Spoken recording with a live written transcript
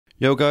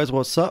Yo guys,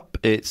 what's up?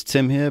 It's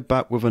Tim here,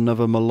 back with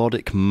another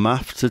Melodic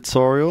Math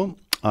tutorial.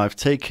 I've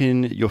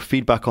taken your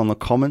feedback on the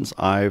comments.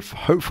 I've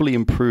hopefully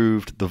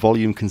improved the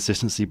volume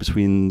consistency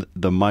between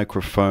the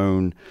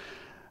microphone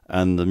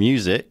and the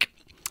music.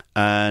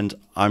 And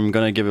I'm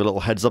going to give you a little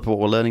heads up of what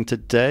we're learning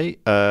today.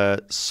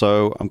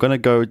 So I'm going to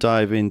go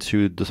dive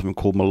into something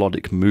called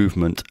Melodic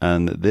Movement.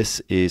 And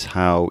this is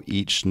how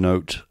each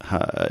note,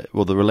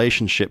 the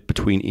relationship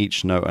between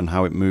each note and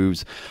how it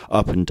moves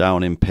up and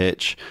down in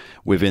pitch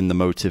within the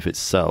motive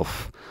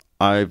itself.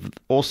 I've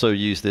also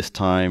used this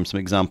time some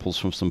examples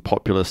from some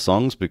popular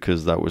songs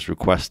because that was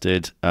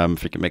requested. I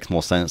think it makes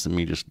more sense than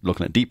me just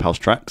looking at deep house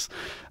tracks.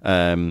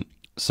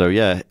 So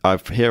yeah,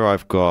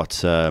 I've got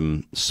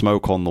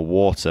Smoke on the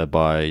Water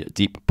by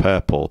Deep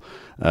Purple.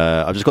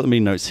 I've just got the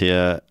MIDI notes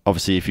here.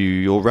 Obviously,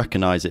 you'll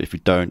recognize it. If you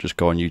don't, just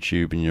go on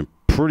YouTube and you're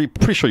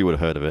pretty sure you would have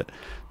heard of it.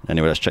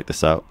 Anyway, let's check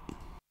this out.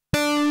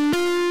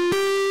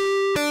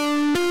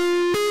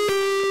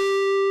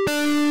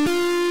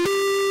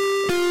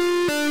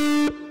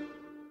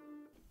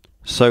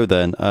 So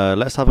then,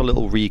 let's have a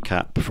little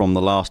recap from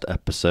the last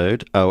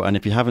episode. Oh, and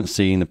if you haven't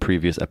seen the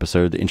previous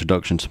episode, the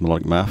introduction to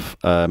Melodic Math,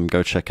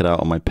 go check it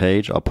out on my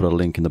page. I'll put a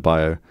link in the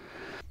bio.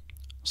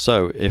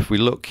 So if we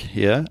look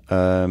here,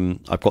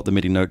 I've got the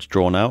MIDI notes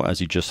drawn out,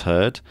 as you just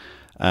heard,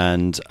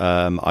 and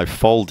I've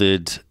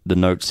folded the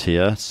notes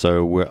here,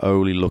 so we're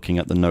only looking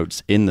at the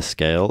notes in the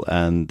scale,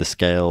 and the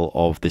scale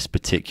of this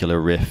particular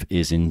riff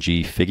is in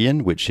G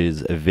Figian, which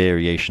is a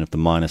variation of the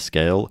minor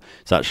scale.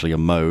 It's actually a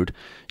mode.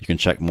 You can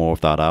check more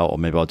of that out, or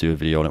maybe I'll do a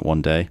video on it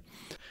one day.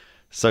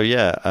 So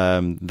yeah,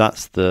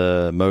 that's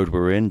the mode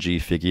we're in, G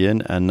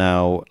Figian, and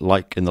now,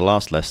 like in the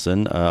last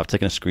lesson, I've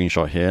taken a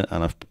screenshot here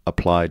and I've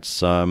applied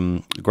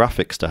some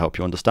graphics to help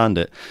you understand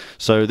it.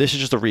 So this is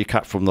just a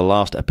recap from the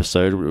last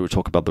episode where we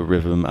talk about the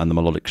rhythm and the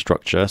melodic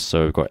structure.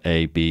 So we've got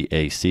A, B,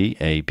 A, C,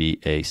 A, B,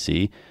 A,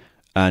 C,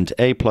 and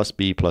A plus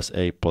B plus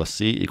A plus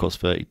C equals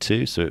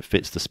 32, so it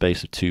fits the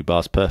space of 2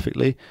 bars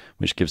perfectly,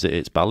 which gives it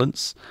its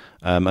balance.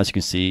 As you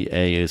can see,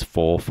 A is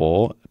 4,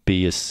 4,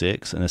 B is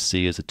 6, and a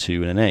C is a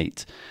 2 and an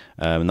 8.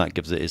 And that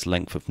gives it its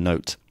length of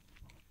note.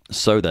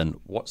 So then,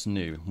 what's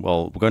new?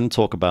 Well, we're going to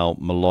talk about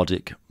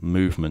melodic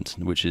movement,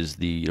 which is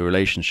the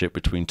relationship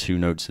between 2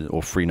 notes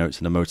or 3 notes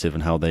in a motive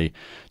and how they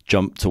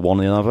jump to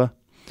one another.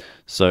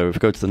 So if we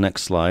go to the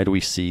next slide,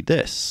 we see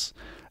this.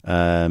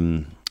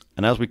 And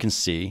as we can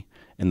see,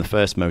 in the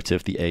first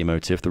motive, the A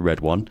motive, the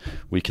red one,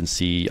 we can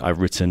see I've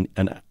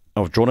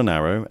drawn an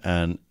arrow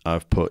and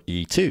I've put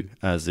E2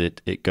 as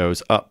it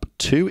goes up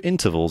 2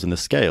 intervals in the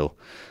scale.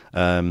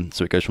 So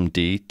it goes from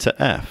D to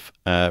F.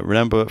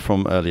 Remember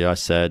from earlier I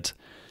said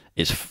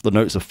the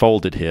notes are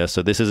folded here,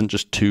 so this isn't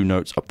just 2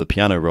 notes up the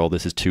piano roll,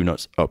 this is 2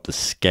 notes up the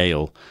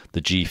scale,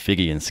 the G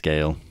Figian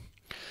scale.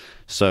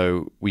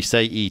 So we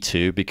say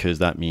E2 because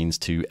that means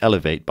to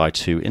elevate by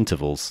 2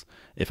 intervals.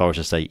 If I was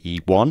to say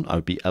E1, I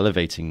would be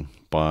elevating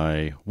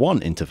by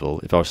 1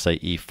 interval. If I was to say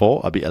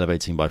E4, I'd be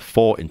elevating by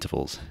 4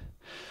 intervals.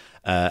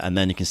 And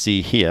then you can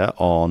see here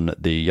on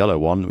the yellow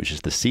one, which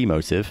is the C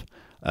motive,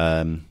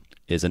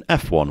 is an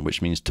F1,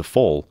 which means to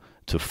fall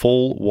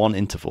 1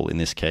 interval in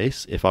this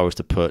case. If I was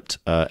to put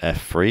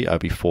F3,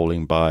 I'd be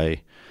falling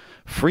by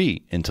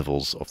 3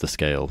 intervals of the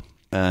scale.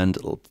 And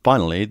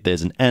finally,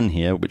 there's an N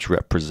here, which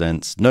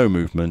represents no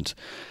movement,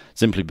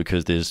 simply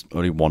because there's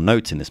only 1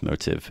 note in this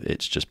motive.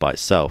 It's just by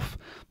itself.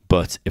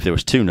 But if there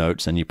was 2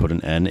 notes and you put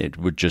an N, it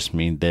would just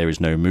mean there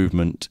is no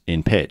movement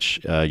in pitch.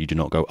 You do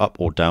not go up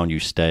or down, you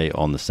stay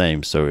on the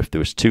same. So if there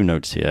was 2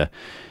 notes here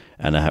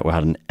and I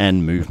had an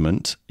N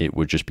movement, it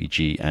would just be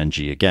G and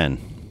G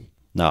again.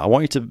 Now I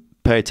want you to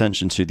pay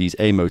attention to these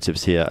A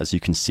motives here. As you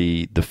can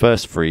see, the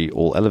first 3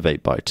 all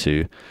elevate by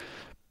 2,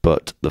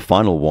 but the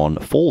final one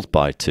falls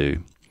by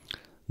 2.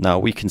 Now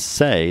we can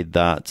say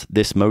that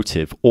this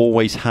motive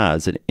always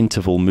has an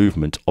interval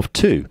movement of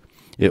 2.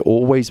 It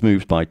always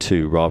moves by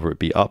 2, rather it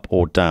be up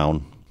or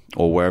down,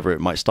 or wherever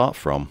it might start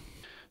from.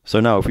 So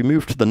now if we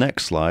move to the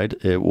next slide,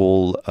 it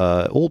will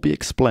all be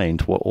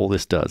explained what all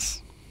this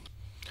does.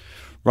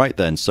 Right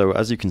then, so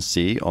as you can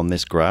see on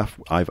this graph,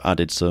 I've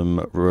added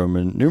some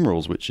Roman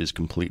numerals, which is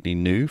completely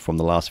new from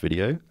the last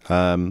video.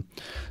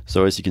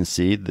 So as you can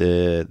see,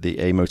 the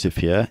A motive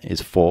here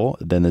is 4,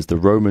 then there's the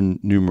Roman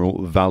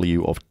numeral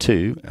value of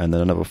 2, and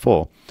then another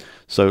 4.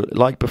 So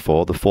like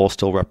before, the 4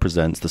 still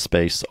represents the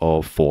space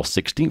of 4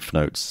 16th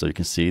notes. So you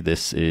can see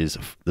this is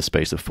the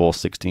space of 4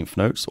 16th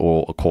notes,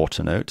 or a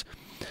quarter note.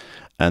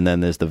 And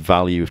then there's the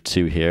value of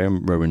 2 here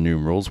in Roman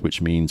numerals,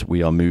 which means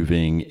we are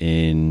moving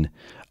in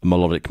a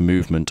melodic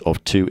movement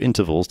of 2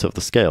 intervals of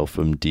the scale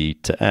from D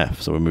to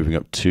F. So we're moving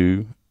up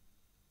 2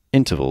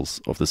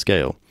 intervals of the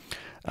scale.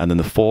 And then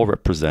the 4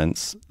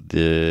 represents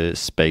the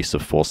space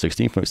of 4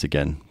 16th notes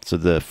again. So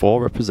the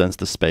 4 represents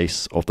the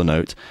space of the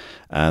note,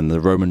 and the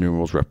Roman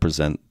numerals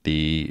represent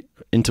the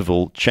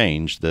interval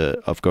change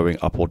of going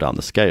up or down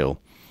the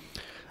scale.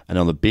 And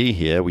on the B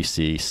here, we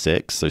see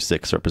 6. So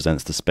 6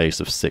 represents the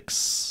space of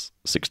 6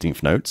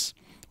 16th notes,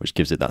 which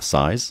gives it that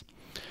size.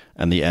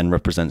 And the N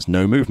represents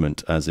no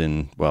movement, as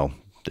in, well,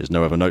 there's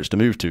no other notes to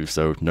move to,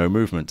 so no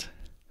movement.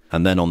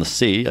 And then on the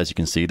C, as you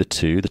can see, the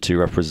 2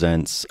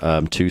 represents 2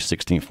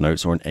 16th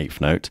notes or an 8th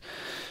note.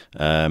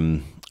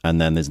 And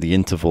then there's the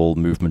interval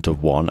movement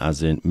of 1,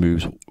 as in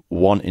moves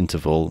 1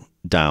 interval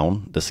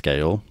down the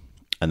scale.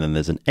 And then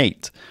there's an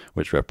 8,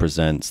 which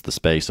represents the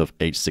space of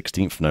 8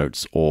 16th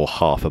notes, or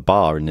half a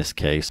bar in this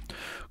case.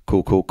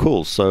 Cool, cool,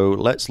 cool. So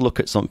let's look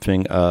at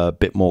something a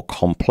bit more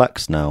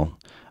complex now.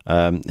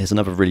 Here's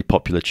another really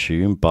popular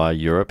tune by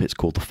Europe. It's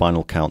called The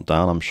Final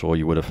Countdown. I'm sure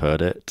you would have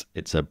heard it.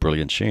 It's a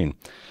brilliant tune.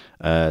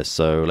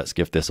 So let's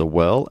give this a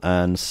whirl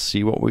and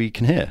see what we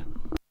can hear.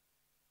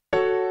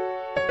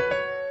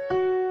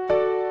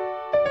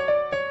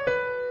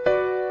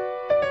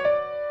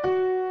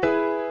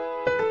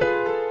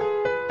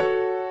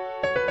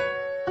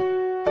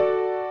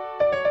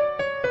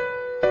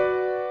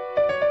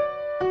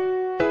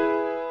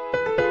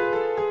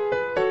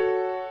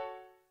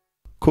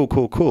 Cool,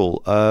 cool,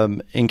 cool.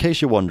 In case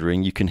you're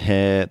wondering, you can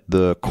hear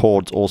the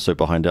chords also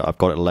behind it. I've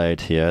got it layered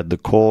here. The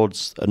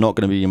chords are not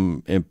going to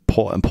be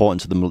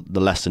important to the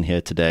lesson here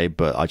today,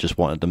 but I just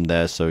wanted them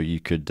there so you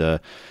could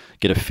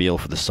get a feel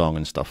for the song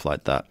and stuff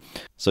like that.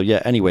 So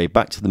yeah, anyway,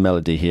 back to the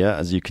melody here.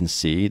 As you can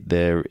see,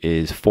 there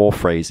is 4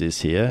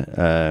 phrases here,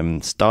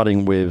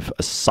 starting with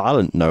a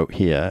silent note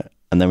here,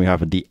 and then we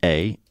have the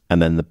A, and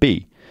then the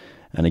B.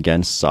 And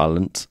again,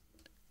 silent,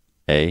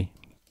 A,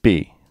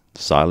 B.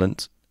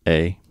 Silent,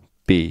 A,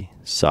 B,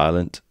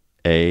 silent,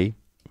 A,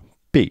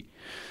 B.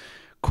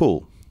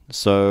 Cool.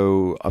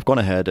 So I've gone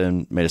ahead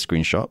and made a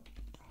screenshot.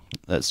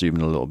 Let's zoom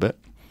in a little bit.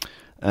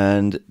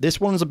 And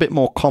this one's a bit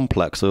more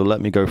complex, so let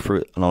me go through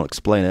it and I'll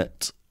explain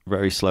it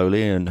very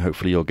slowly and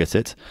hopefully you'll get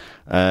it.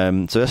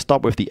 So let's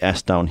start with the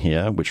S down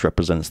here, which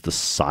represents the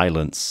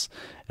silence,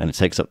 and it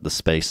takes up the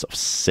space of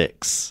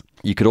 6.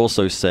 You could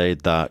also say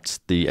that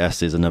the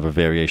S is another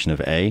variation of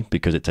A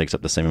because it takes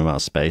up the same amount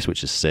of space,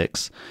 which is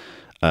 6.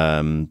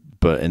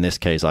 But in this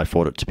case, I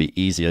thought it to be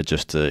easier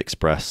just to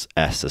express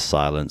S as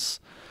silence.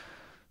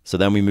 So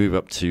then we move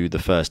up to the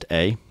first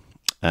A,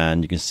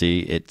 and you can see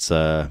it's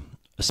a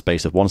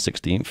space of 1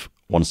 16th,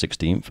 1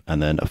 16th,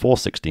 and then a 4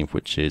 16th,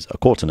 which is a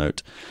quarter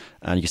note.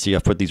 And you can see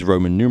I've put these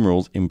Roman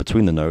numerals in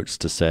between the notes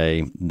to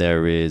say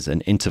there is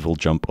an interval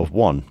jump of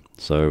 1.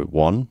 So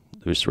 1,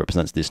 which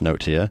represents this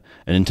note here,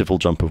 an interval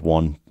jump of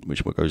 1,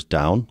 which goes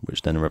down,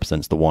 which then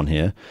represents the 1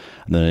 here,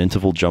 and then an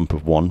interval jump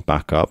of 1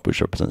 back up,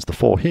 which represents the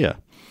 4 here.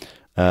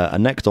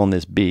 And next on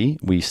this B,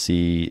 we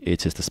see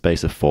it is the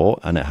space of 4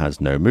 and it has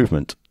no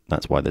movement.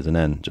 That's why there's an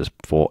N, just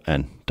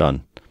 4N,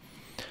 done.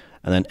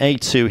 And then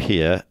A2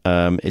 here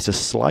is a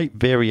slight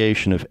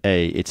variation of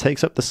A. It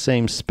takes up the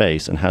same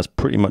space and has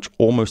pretty much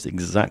almost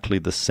exactly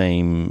the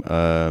same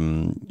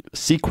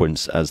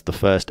sequence as the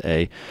first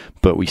A,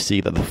 but we see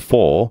that the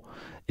 4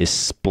 is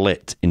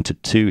split into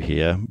 2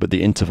 here, but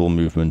the interval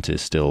movement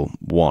is still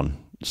 1.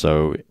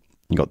 So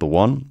you got the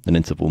 1, an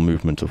interval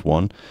movement of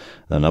 1,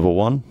 another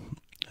 1,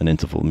 an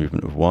interval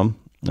movement of 1,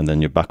 and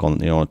then you're back on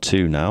a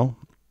 2 now,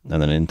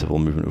 and then an interval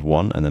movement of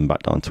 1, and then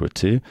back down to a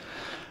 2.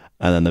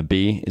 And then the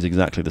B is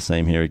exactly the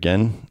same here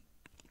again,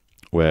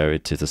 where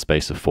it is a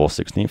space of 4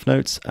 16th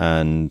notes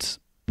and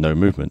no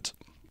movement.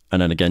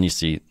 And then again you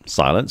see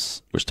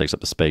silence, which takes up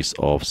the space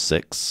of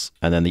 6.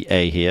 And then the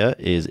A here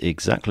is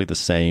exactly the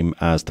same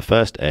as the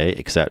first A,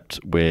 except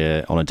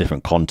we're on a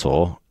different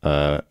contour,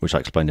 which I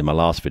explained in my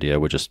last video.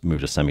 We just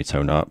moved a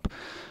semitone up.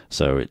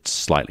 So it's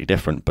slightly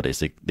different, but it's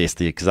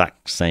the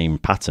exact same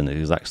pattern, the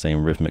exact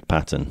same rhythmic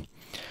pattern.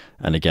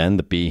 And again,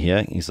 the B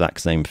here,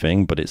 exact same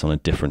thing, but it's on a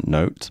different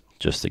note,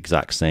 just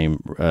exact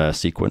same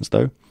sequence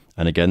though.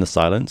 And again, the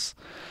silence.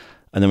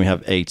 And then we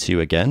have A2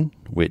 again,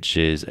 which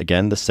is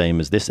again the same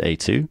as this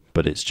A2,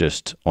 but it's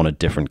just on a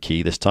different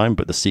key this time,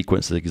 but the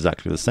sequence is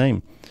exactly the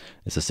same.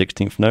 It's a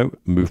 16th note,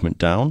 movement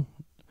down,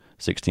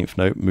 16th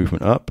note,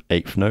 movement up,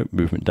 8th note,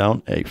 movement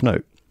down, 8th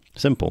note.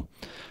 Simple.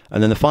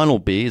 And then the final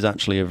B is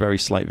actually a very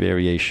slight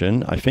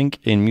variation. I think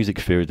in music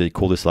theory they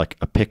call this like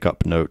a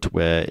pickup note,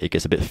 where it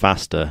gets a bit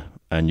faster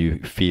and you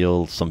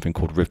feel something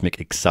called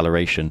rhythmic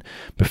acceleration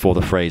before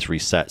the phrase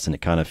resets, and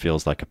it kind of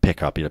feels like a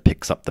pickup. It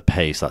picks up the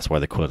pace. That's why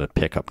they call it a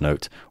pickup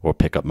note or a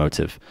pickup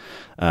motive.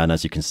 And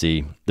as you can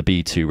see, the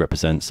B2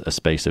 represents a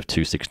space of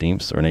 2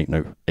 16ths or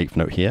an 8th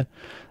note here.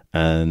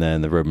 And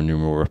then the Roman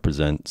numeral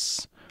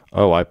represents,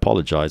 oh, I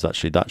apologize.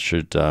 Actually, that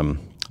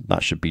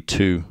should be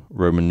 2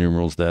 Roman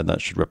numerals there.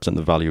 That should represent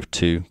the value of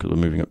 2 because we're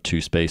moving up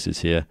 2 spaces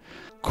here.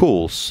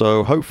 Cool,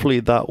 so hopefully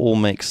that all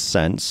makes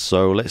sense.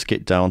 So let's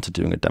get down to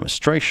doing a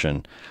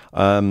demonstration.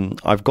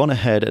 I've gone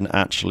ahead and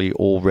actually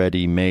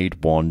already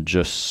made one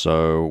just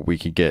so we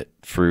could get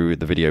through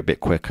the video a bit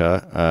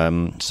quicker.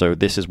 So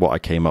this is what I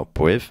came up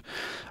with.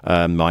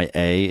 My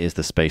A is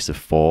the space of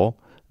 4.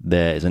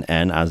 There is an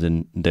N, as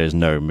in there's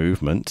no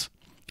movement.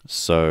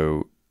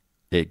 So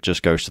it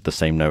just goes to the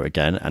same note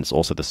again, and it's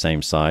also the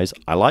same size.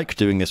 I like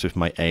doing this with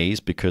my A's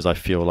because I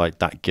feel like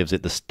that gives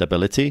it the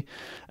stability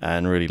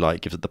and really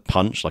like gives it the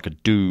punch, like a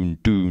doon,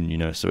 doon, you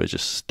know, so it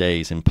just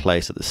stays in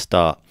place at the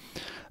start.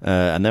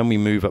 And then we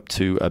move up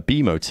to a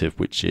B motive,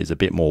 which is a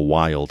bit more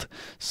wild.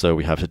 So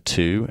we have a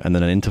 2, and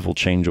then an interval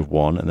change of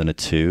 1, and then a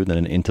 2, then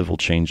an interval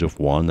change of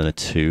 1, then a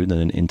 2, then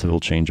an interval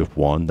change of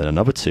 1, then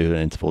another 2,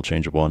 an interval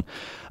change of 1,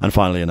 and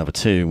finally another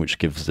 2, which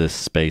gives this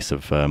space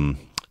of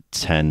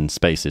 10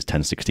 spaces,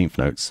 10 16th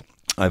notes.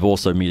 I've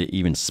also made it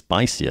even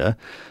spicier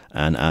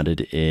and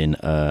added in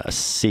a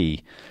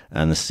C,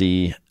 and the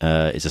C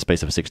is a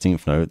space of a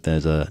 16th note.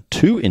 There's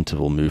 2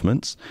 interval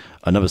movements,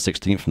 another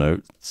 16th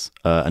notes,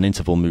 an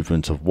interval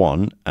movement of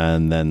 1,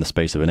 and then the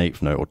space of an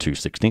 8th note or 2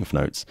 16th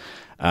notes.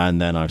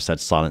 And then I've said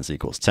silence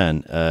equals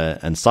 10,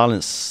 and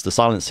the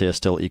silence here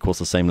still equals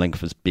the same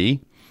length as B,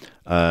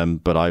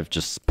 but I've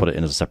just put it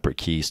in as a separate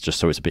keys just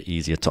so it's a bit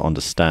easier to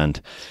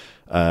understand.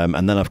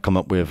 And then I've come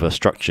up with a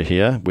structure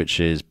here, which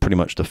is pretty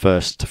much the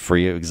first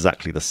 3 are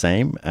exactly the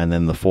same, and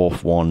then the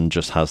 4th one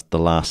just has the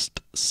last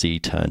C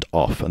turned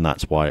off, and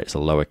that's why it's a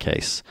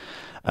lowercase.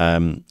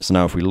 So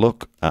now if we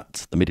look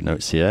at the MIDI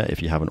notes here,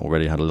 if you haven't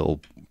already had a little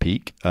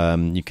peek,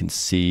 you can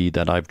see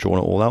that I've drawn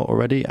it all out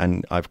already,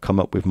 and I've come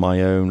up with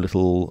my own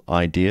little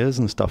ideas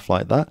and stuff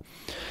like that.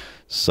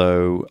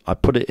 So I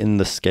put it in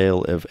the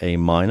scale of A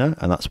minor,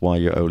 and that's why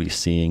you're only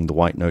seeing the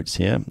white notes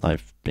here. I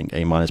think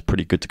A minor is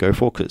pretty good to go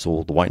for because it's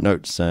all the white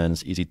notes and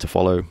it's easy to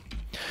follow.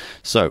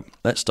 So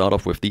let's start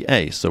off with the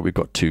A. So we've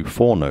got 2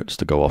 4 notes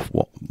to go off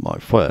my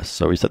first.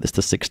 So we set this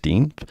to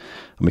 16th,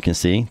 and we can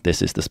see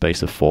this is the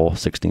space of 4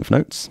 16th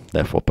notes.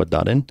 Therefore, put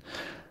that in.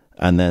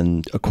 And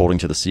then according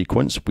to the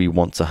sequence, we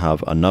want to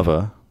have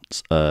another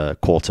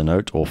quarter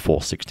note or 4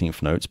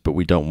 16th notes, but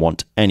we don't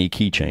want any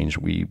key change.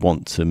 We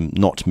want to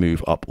not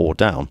move up or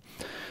down.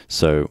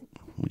 So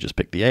we just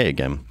pick the A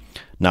again.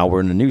 Now we're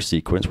in a new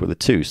sequence with a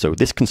 2, so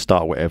this can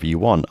start wherever you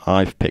want.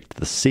 I've picked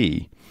the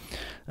C,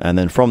 and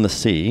then from the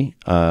C,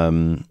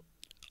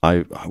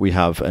 we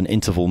have an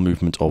interval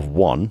movement of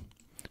 1.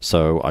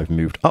 So I've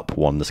moved up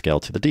 1 the scale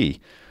to the D,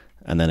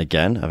 and then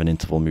again I have an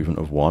interval movement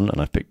of 1, and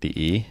I've picked the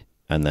E,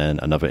 and then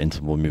another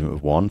interval movement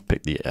of 1,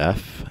 pick the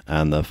F,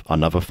 and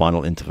another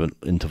final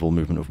interval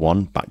movement of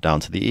 1 back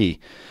down to the E.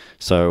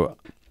 So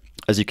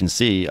as you can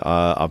see,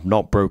 I've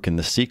not broken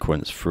the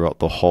sequence throughout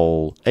the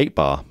whole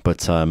 8-bar,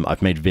 but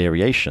I've made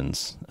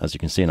variations, as you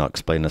can see, and I'll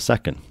explain in a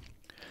second.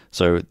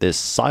 So there's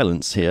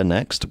silence here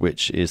next,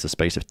 which is the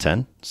space of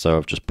 10. So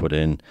I've just put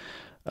in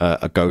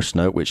a ghost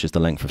note, which is the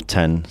length of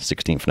 10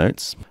 16th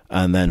notes.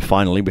 And then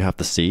finally we have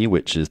the C,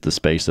 which is the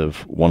space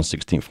of 1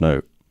 16th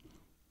note,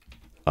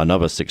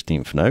 another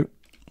 16th note,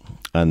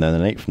 and then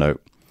an 8th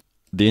note.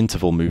 The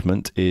interval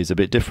movement is a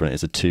bit different.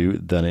 It's a 2,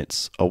 then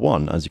it's a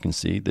 1. As you can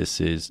see,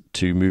 this is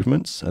 2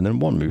 movements and then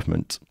 1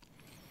 movement.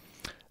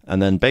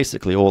 And then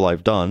basically all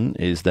I've done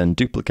is then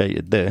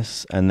duplicated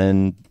this and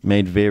then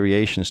made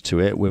variations to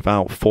it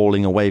without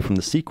falling away from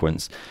the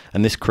sequence.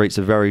 And this creates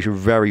a very,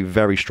 very,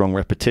 very strong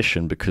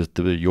repetition because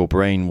your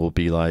brain will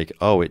be like,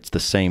 oh, it's the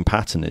same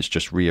pattern, it's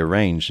just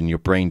rearranged, and your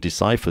brain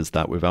deciphers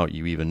that without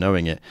you even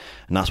knowing it.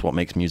 And that's what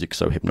makes music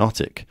so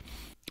hypnotic.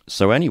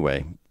 So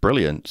anyway,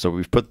 brilliant. So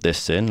we've put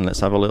this in.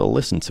 Let's have a little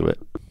listen to it.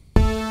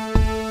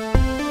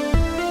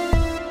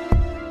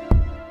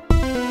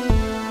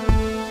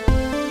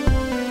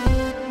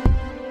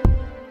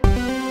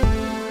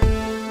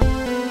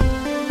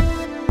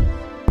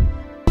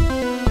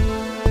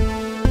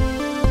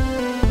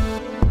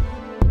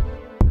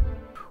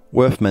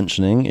 Worth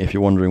mentioning, if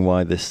you're wondering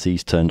why this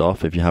C's turned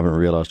off, if you haven't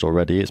realized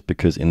already, it's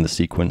because in the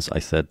sequence I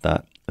said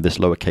that this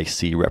lowercase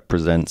c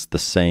represents the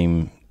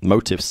same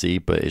motive C,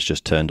 but it's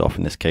just turned off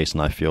in this case,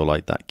 and I feel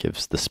like that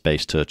gives the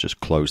space to just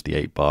close the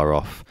 8-bar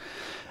off.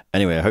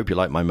 Anyway, I hope you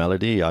like my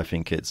melody. I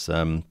think it's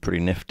pretty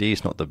nifty.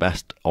 It's not the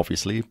best,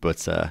 obviously,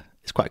 but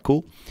it's quite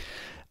cool.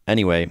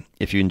 Anyway,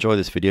 if you enjoy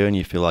this video and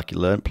you feel like you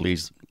learned,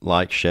 please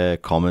like, share,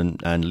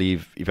 comment, and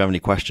leave. If you have any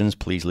questions,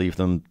 please leave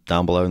them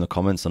down below in the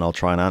comments, and I'll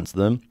try and answer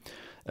them.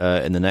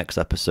 In the next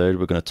episode,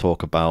 we're going to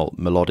talk about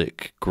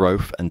melodic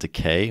growth and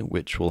decay,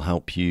 which will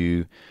help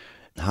you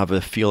have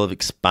a feel of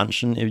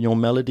expansion in your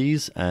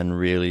melodies and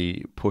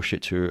really push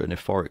it to an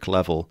euphoric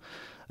level,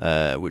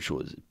 which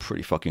was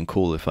pretty fucking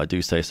cool if I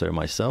do say so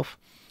myself.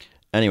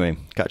 Anyway,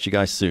 catch you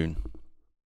guys soon.